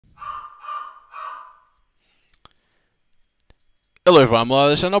Hello everyone,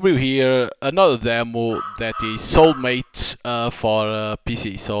 Shinobu here. Another demo that is Soulmate for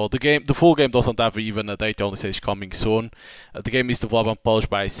PC. So the full game doesn't have even a date, only says coming soon. The game is developed and published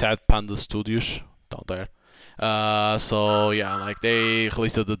by Sad Panda Studios down there. So yeah, like they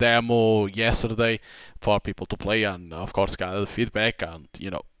released the demo yesterday for people to play, and of course gather feedback and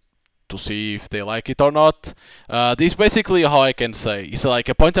to see if they like it or not. This is basically how I can say it's like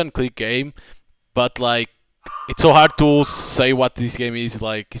a point and click game, but like it's so hard to say what this game is.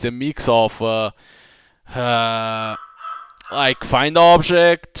 Like it's a mix of like find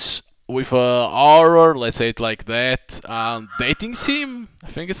objects with horror, let's say it like that, and dating sim. I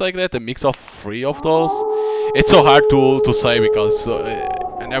think it's like that, a mix of three of those. It's so hard to say because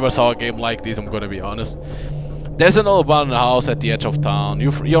I never saw a game like this, I'm gonna be honest. There's an old abandoned house at the edge of town.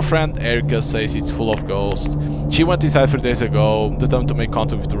 Your friend Erica says it's full of ghosts. She went inside 3 days ago, determined to make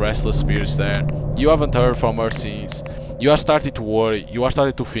contact with the restless spirits there. You haven't heard from her since. You are starting to worry. You are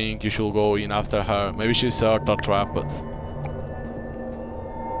starting to think you should go in after her. Maybe she's hurt or trapped.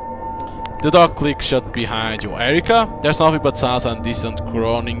 The door clicks shut behind you. Erica? There's nothing but sounds and distant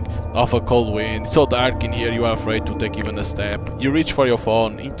groaning of a cold wind. It's so dark in here you are afraid to take even a step. You reach for your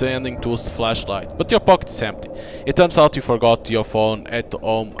phone, intending to use the flashlight, but your pocket is empty. It turns out you forgot your phone at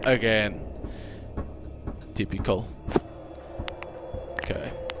home again. Typical.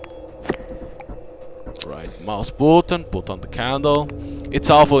 Okay. Right, mouse button, put on the candle.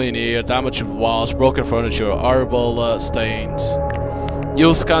 It's awful in here, damaged walls, broken furniture, horrible stains.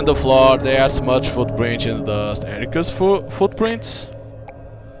 You scan the floor, there are smudged footprints in the dust. Erica's footprints?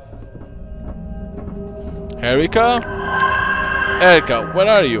 Erica? Erica, where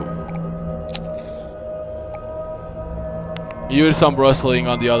are you? You hear some rustling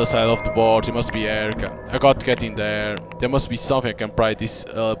on the other side of the board. It must be Erica. I got to get in there. There must be something I can pry this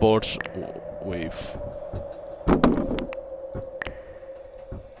board with.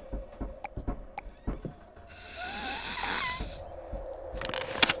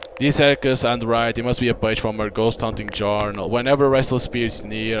 This Erica's and right, it must be a page from her ghost hunting journal. Whenever a restless spirit is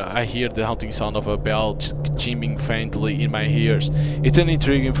near, I hear the haunting sound of a bell chiming faintly in my ears. It's an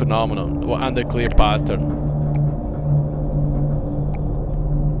intriguing phenomenon and a clear pattern.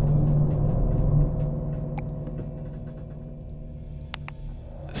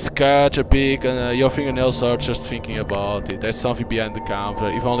 Scratch a pig and your fingernails are just thinking about it. There's something behind the counter.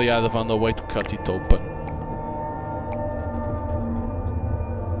 If only I'd have found a way to cut it open.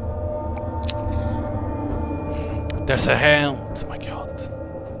 There's a hand! Oh my god.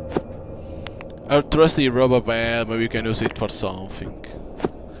 A trusty rubber band, maybe you can use it for something.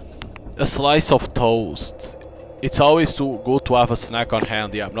 A slice of toast. It's always too good to have a snack on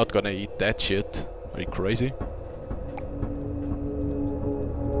hand. Yeah, I'm not gonna eat that shit. Are you crazy?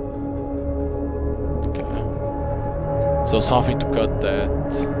 Okay. So something to cut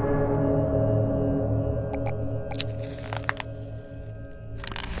that.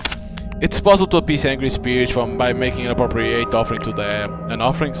 It's possible to appease angry spirits by making an appropriate offering to them. An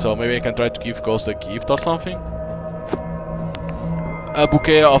offering, so maybe I can try to give ghosts a gift or something? A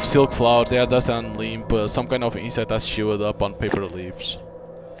bouquet of silk flowers, they are dust and limp. Some kind of insect has chewed up on paper leaves.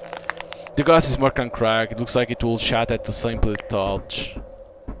 The glass is murky and cracked. It looks like it will shatter at the simple touch.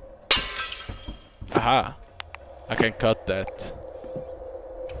 Aha! I can cut that.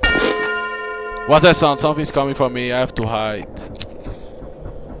 What's that sound? Something's coming for me. I have to hide.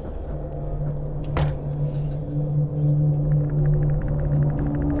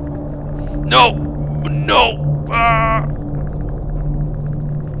 No! No!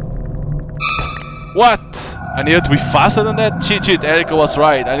 What? I need to be faster than that? Cheat, Erica was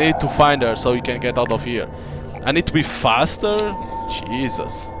right. I need to find her so we can get out of here. I need to be faster?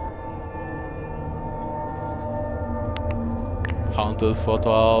 Jesus. Haunted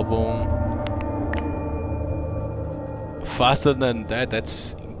photo album. Faster than that?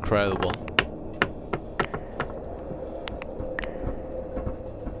 That's incredible.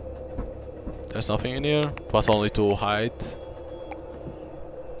 There's nothing in here. It was only to hide.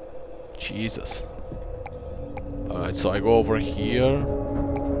 Jesus. Alright, so I go over here.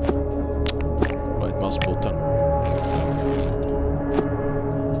 Right mouse button.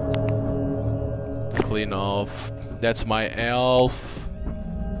 Clean off. That's my elf.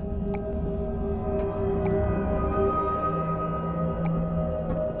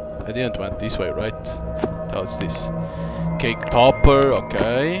 I didn't went this way, right? That's this. Cake topper,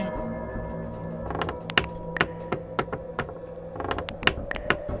 okay.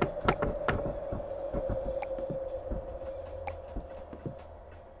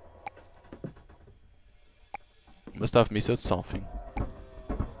 Must have missed something.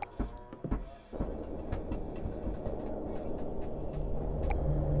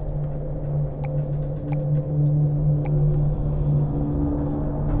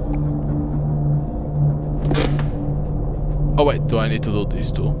 I need to do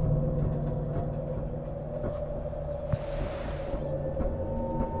this too?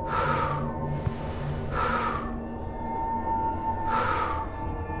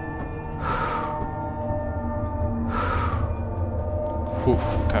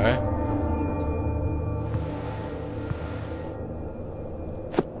 Oof, okay.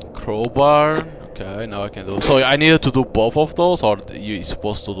 Crowbar. Okay, now I can do. So I needed to do both of those, or you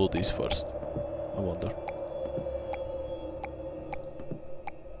supposed to do this first? I wonder.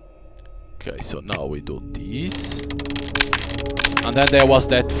 Okay, so now we do this. And then there was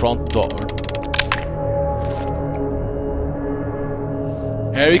that front door.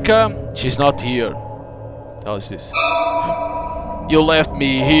 Erica? She's not here. How is this? You left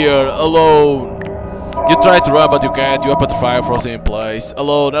me here alone. You tried to run, but you can't. You are petrified, frozen in place.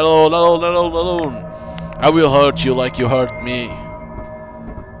 Alone, alone, alone, alone, alone. I will hurt you like you hurt me.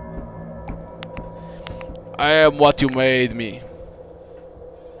 I am what you made me.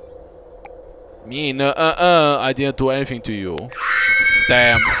 Me? I didn't do anything to you.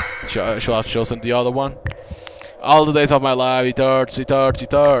 Damn. Should I have chosen the other one? All the days of my life, it hurts, it hurts,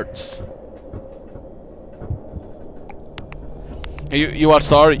 it hurts. You are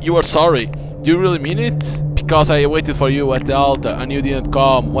sorry? You are sorry? Do you really mean it? Because I waited for you at the altar and you didn't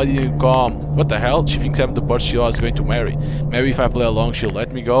come. Why didn't you come? What the hell? She thinks I'm the person she was going to marry. Maybe if I play along she'll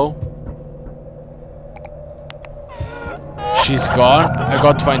let me go? She's gone? I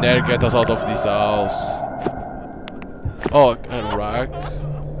got to find Eric, get us out of this house. Oh, a rack.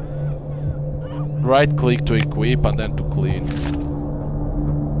 Right click to equip and then to clean.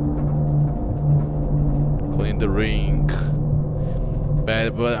 Clean the ring.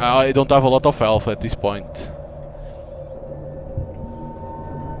 But I don't have a lot of health at this point.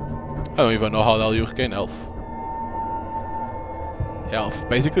 I don't even know how the hell you gain health. Health.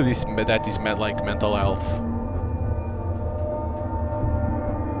 Basically that is like mental health.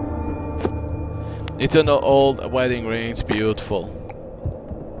 It's an old wedding ring, it's beautiful.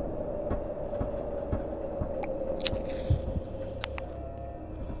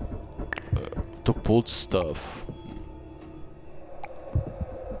 To put stuff.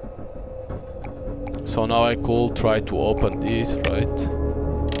 So now I could try to open this, right?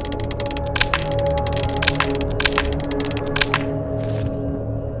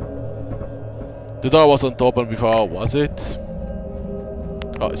 The door wasn't open before, was it?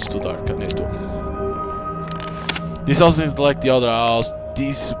 Oh, it's too dark, I need to. This house is like the other house.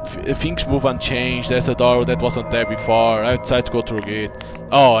 These things move and change. There's a door that wasn't there before. I decided to go through it.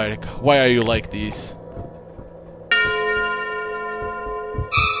 Oh, Eric, why are you like this?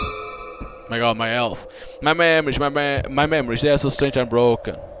 My god, my health. My memories, my memories, they are so strange and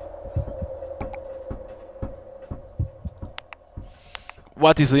broken.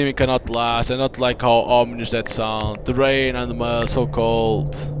 What is living cannot last. I not like how ominous that sound. The rain and the mud, so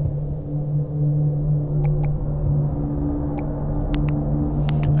cold.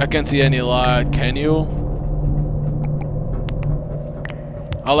 I can't see any light, can you?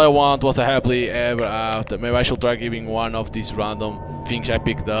 All I want was a happily ever after. Maybe I should try giving one of these random things I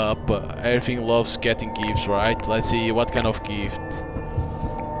picked up. Everything loves getting gifts, right? Let's see, what kind of gift?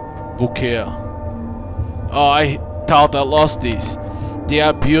 Bouquet. Oh, I thought I lost these. They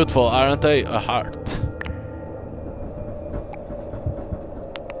are beautiful, aren't they? A heart.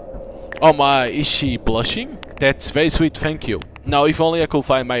 Oh my, is she blushing? That's very sweet, thank you. Now, if only I could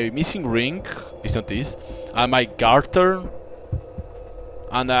find my missing ring, isn't this? And my garter.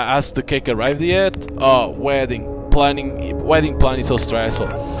 And has the cake arrived yet? Oh, wedding planning is so stressful.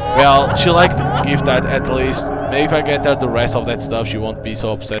 Well, she liked the gift at least. Maybe if I get her the rest of that stuff, she won't be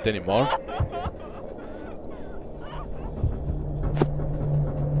so upset anymore.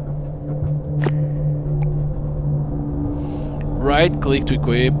 Right click to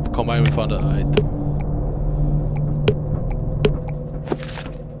equip, combine with other item.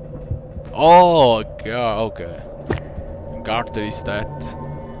 Oh, god, okay. Garter is that.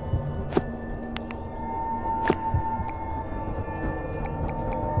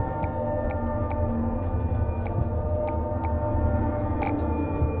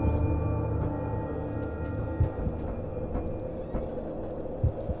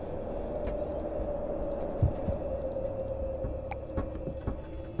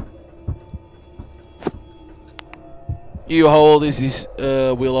 You hold this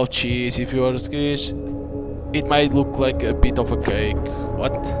wheel of cheese. If you are skittish, it might look like a bit of a cake.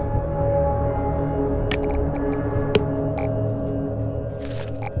 What?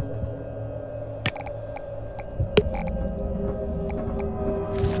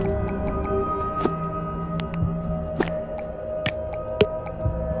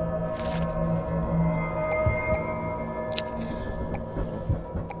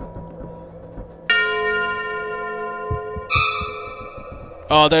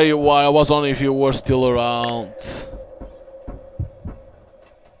 Oh, there you are. I was wondering if you were still around.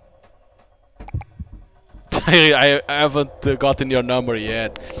 I haven't gotten your number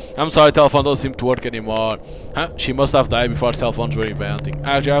yet. I'm sorry, telephone doesn't seem to work anymore. Huh? She must have died before cell phones were inventing.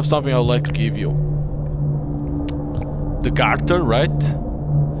 Actually, I have something I would like to give you. The garter, right?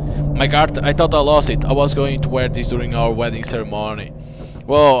 My garter, I thought I lost it. I was going to wear this during our wedding ceremony.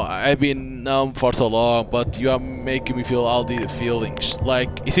 Well, I've been numb for so long, but you are making me feel all the feelings. Like,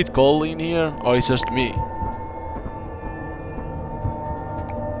 is it cold in here, or is it just me?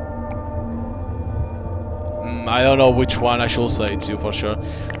 I don't know which one I should say to you for sure.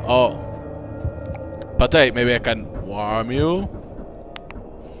 Oh. But hey, maybe I can warm you?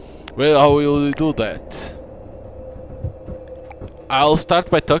 Well, how will you do that? I'll start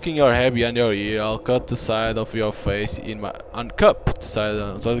by tucking your hair behind your ear. I'll cut the side of your face in my uncup the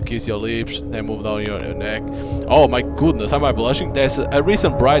side so to kiss your lips, then move down your neck. Oh my goodness, am I blushing? There's a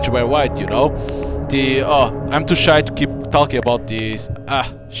recent bride wear white, you know. I'm too shy to keep talking about this.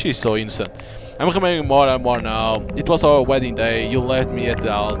 She's so innocent. I'm remembering more and more now. It was our wedding day. You left me at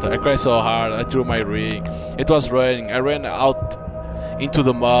the altar. I cried so hard. I threw my ring. It was raining. I ran out into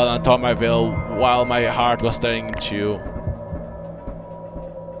the mud and tore my veil while my heart was staring into you.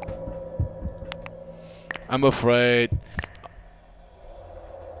 I'm afraid.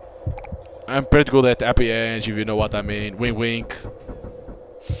 I'm pretty good at happy ends, if you know what I mean. Wink wink.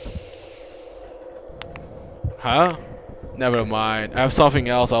 Huh? Never mind. I have something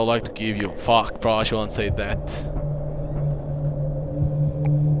else I would like to give you. Fuck, probably shouldn't say that.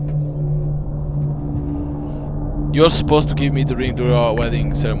 You're supposed to give me the ring during our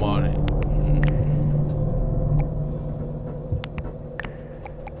wedding ceremony.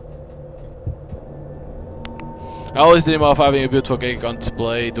 I always dream of having a beautiful cake on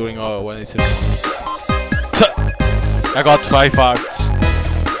display during our wedding ceremony. I got 5 hearts.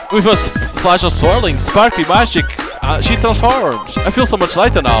 With a flash of swirling, sparkly magic, she transforms. I feel so much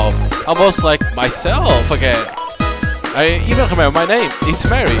lighter now. Almost like myself again. I even remember my name. It's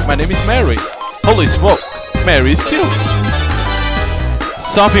Mary. My name is Mary. Holy smoke. Mary is cute.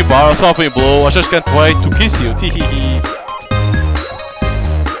 Something bar, something blue. I just can't wait to kiss you. Teehee.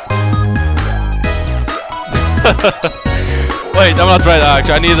 Wait, I'm not right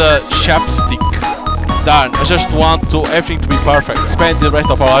actually. I need a chapstick. Darn, I just want everything to be perfect. Spend the rest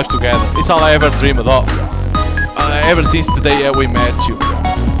of our lives together. It's all I ever dreamed of. Ever since the day we met you.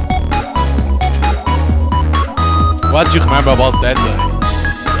 What do you remember about that day?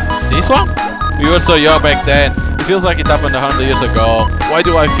 This one? We were so young back then. It feels like it happened 100 years ago. Why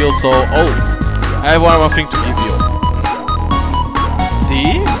do I feel so old? I have one more thing to give you.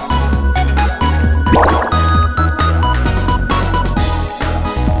 These?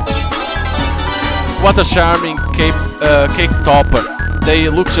 What a charming cake topper. They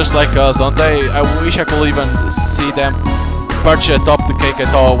look just like us, don't they? I wish I could even see them perched atop the cake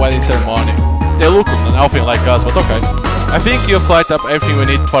at our wedding ceremony. They look nothing like us, but okay. I think you've quite up everything we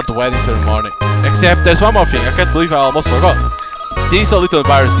need for the wedding ceremony. Except there's one more thing, I can't believe I almost forgot. This is a little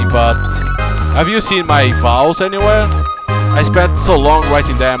embarrassing, but have you seen my vows anywhere? I spent so long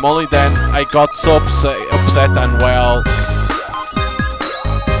writing them, only then I got so upset and well...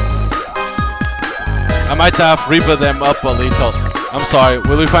 I might have ripped them up a little. I'm sorry,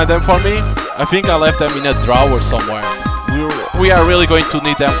 will you find them for me? I think I left them in a drawer somewhere. We are really going to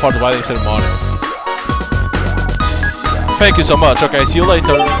need them for the wedding ceremony. Thank you so much. Okay, see you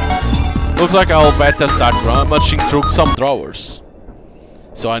later. Looks like I'll better start rummaging through some drawers.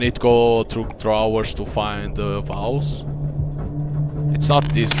 So I need to go through drawers to find the vows. It's not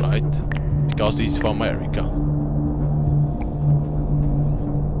this, right? Because this is from America.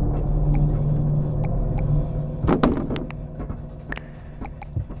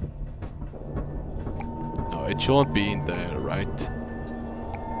 It shouldn't be in there, right?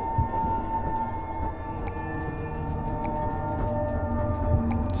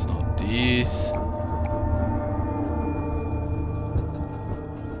 It's not this.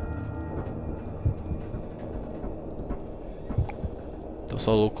 Does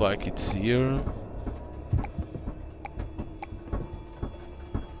all look like it's here?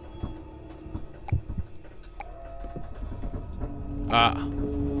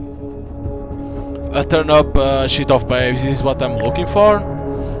 A turn up sheet of paper. This is what I'm looking for.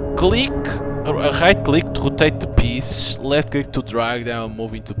 Click, right click to rotate the piece, left click to drag them and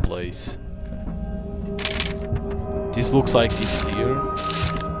move into place. This looks like it's here.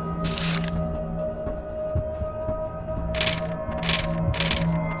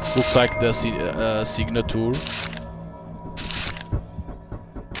 This looks like the signature.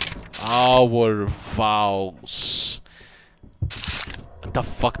 Our vows. The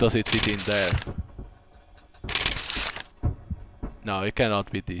fuck does it fit in there? No, it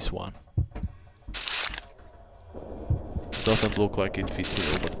cannot be this one. Doesn't look like it fits in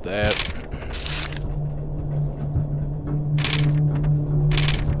over there.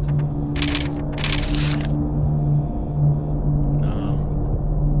 No.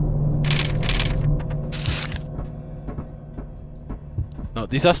 No,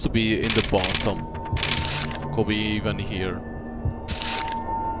 this has to be in the bottom. Could be even here.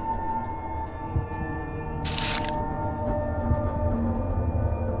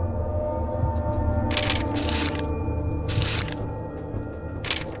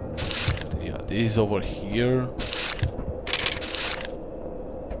 This is over here.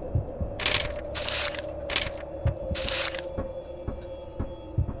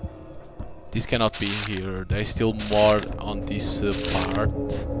 This cannot be here. There's still more on this part.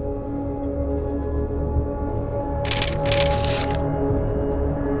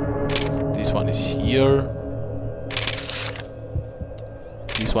 This one is here.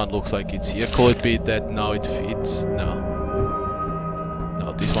 This one looks like it's here. Could it be that now it fits? No.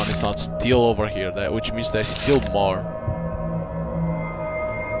 No, this one is not still over here, which means there's still more.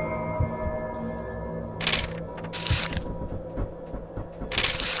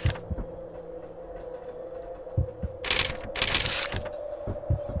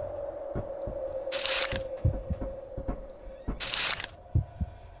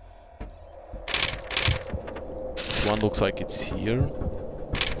 This one looks like it's here.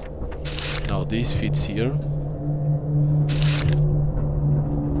 Now this fits here.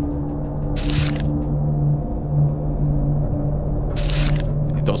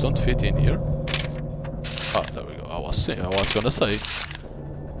 It doesn't fit in here. Ah, there we go. I was gonna say.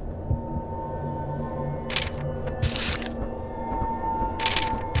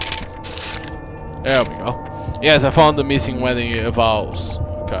 There we go. Yes, I found the missing wedding vows.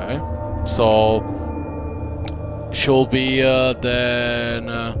 Okay, so should be then.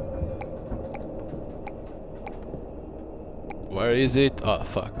 Where is it? Oh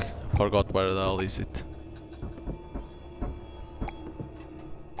fuck! I forgot where the hell is it.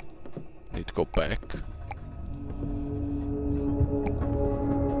 Need to go back.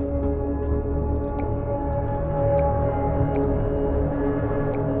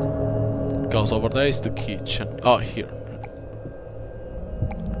 Because over there is the kitchen. Oh, here.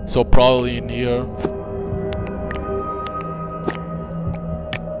 So probably in here.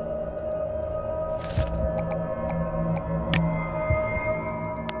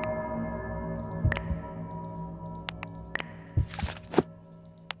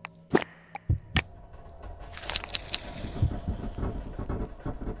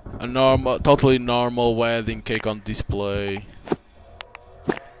 A normal, totally normal wedding cake on display.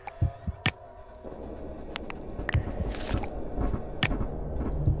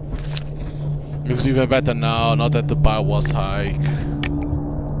 Looks even better now, not that the bar was high.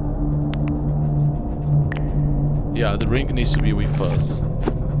 Yeah, the ring needs to be with us.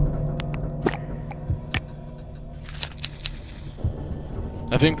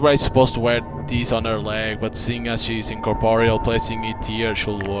 I think Ray's supposed to wear these on her leg, but seeing as she's incorporeal, placing it here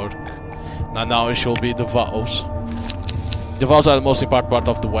should work. Now it should be the vows. The vows are the most important part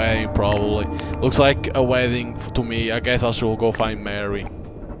of the wedding, probably. Looks like a wedding to me. I guess I should go find Mary.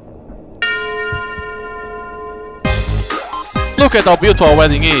 Look at how beautiful our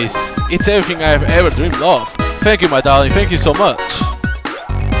wedding is. It's everything I've ever dreamed of. Thank you, my darling. Thank you so much.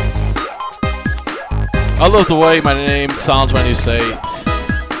 I love the way my name sounds when you say it.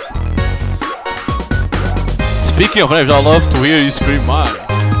 Speaking of names, I love to hear you scream mine.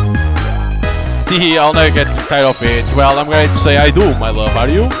 Tee, I'll never get tired of it. Well, I'm going to say I do, my love. Are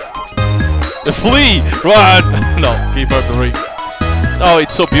you? Flee! Run! No, give her the ring. Oh,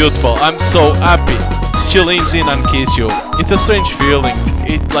 it's so beautiful. I'm so happy. She leans in and kisses you. It's a strange feeling.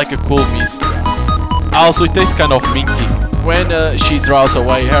 It's like a cool mist. Also, it tastes kind of minty. When she draws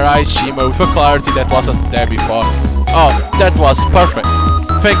away, her eyes shimmer with a clarity that wasn't there before. Oh, that was perfect.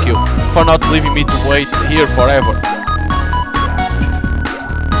 Thank you for not leaving me to wait here forever.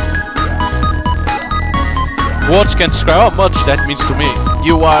 Words can't describe how much that means to me.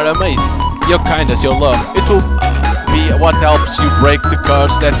 You are amazing. Your kindness, your love. It will be what helps you break the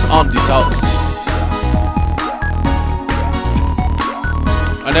curse that's on this house.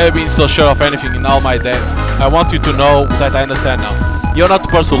 I've never been so sure of anything in all my death. I want you to know that I understand now. You're not the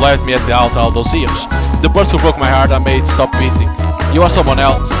person who left me at the altar all those years. The person who broke my heart and made it stop beating. You are someone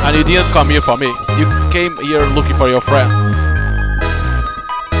else, and you didn't come here for me. You came here looking for your friend.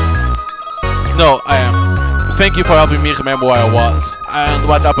 No, I am. Thank you for helping me remember where I was, and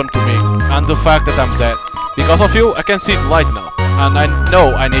what happened to me, and the fact that I'm dead. Because of you, I can see the light now. and I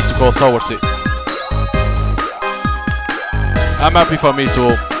know I need to go towards it. I'm happy for me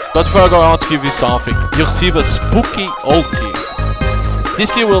too. But before I go, I want to give you something. You receive a spooky old key.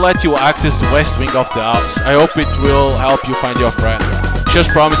 This key will let you access the west wing of the house. I hope it will help you find your friend. Just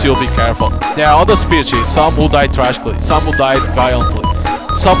promise you'll be careful. There are other species, some who died tragically, some who died violently,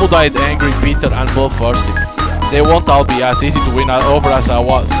 some who died angry, bitter and bloodthirsty. They won't all be as easy to win over as I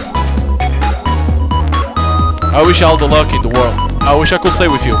was. I wish all the luck in the world. I wish I could stay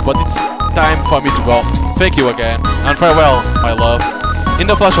with you, but it's time for me to go. Thank you again, and farewell, my love. In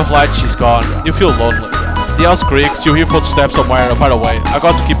the flash of light, she's gone. You feel lonely. The house creaks, you hear footsteps somewhere far away. I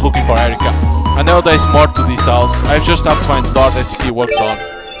got to keep looking for Erica. I know there's more to this house. I just have to find the door that this key works on.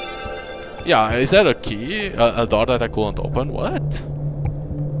 Yeah, is there a key? A door that I couldn't open? What?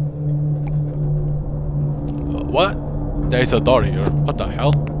 What? There's a door here. What the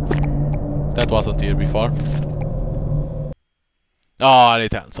hell? That wasn't here before. Oh,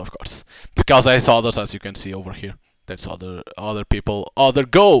 it ends, of course. Because there's others, as you can see over here. There's other people, other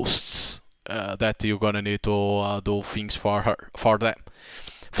ghosts that you're gonna need to do things for them.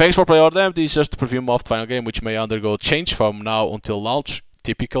 Thanks for playing them. This is just a preview of the final game, which may undergo change from now until launch.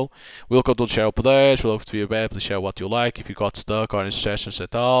 Typical. Welcome to share updates. We'll love to be back. Please share what you like. If you got stuck or any suggestions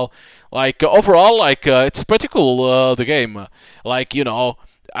at all. Like overall, like it's pretty cool. The game, like you know.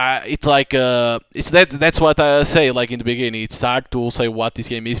 It's like that's what I say like in the beginning. It's hard to say what this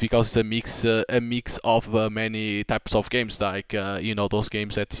game is because it's a mix of many types of games, like you know, those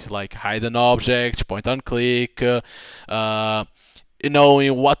games that is like hidden objects, point and click, you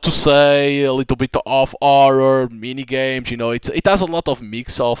know, what to say, a little bit of horror, mini games. You know, it has a lot of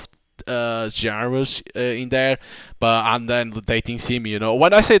mix of genres in there, and then the dating sim. You know,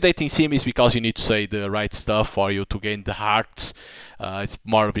 when I say dating sim, is because you need to say the right stuff for you to gain the hearts. It's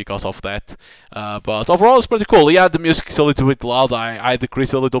more because of that, but overall it's pretty cool. Yeah, the music is a little bit loud. I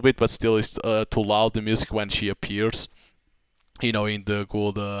decrease a little bit, but still it's too loud, the music, when she appears. You know, in the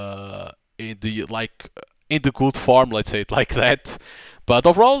good in the good form, let's say it like that. But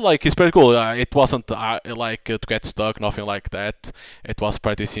overall, like, it's pretty cool. It wasn't like to get stuck, nothing like that. It was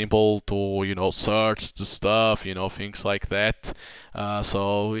pretty simple to, you know, search the stuff, you know, things like that.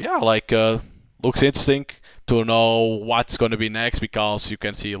 So yeah, like looks interesting to know what's gonna be next, because you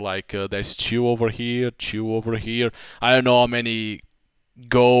can see like there's Chew over here. I don't know how many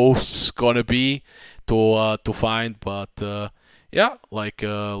ghosts gonna be to find, but yeah, like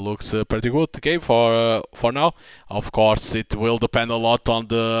looks pretty good game for now. Of course, it will depend a lot on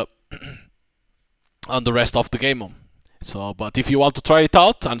the on the rest of the game. So, but if you want to try it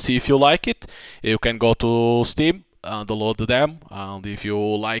out and see if you like it, you can go to Steam and download them. And if you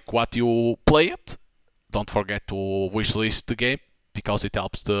like what you play it, don't forget to wishlist the game, because it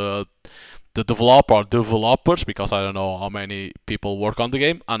helps the developers, because I don't know how many people work on the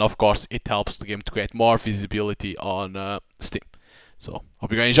game, and of course it helps the game to get more visibility on Steam. So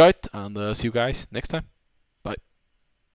hope you guys enjoyed, and see you guys next time.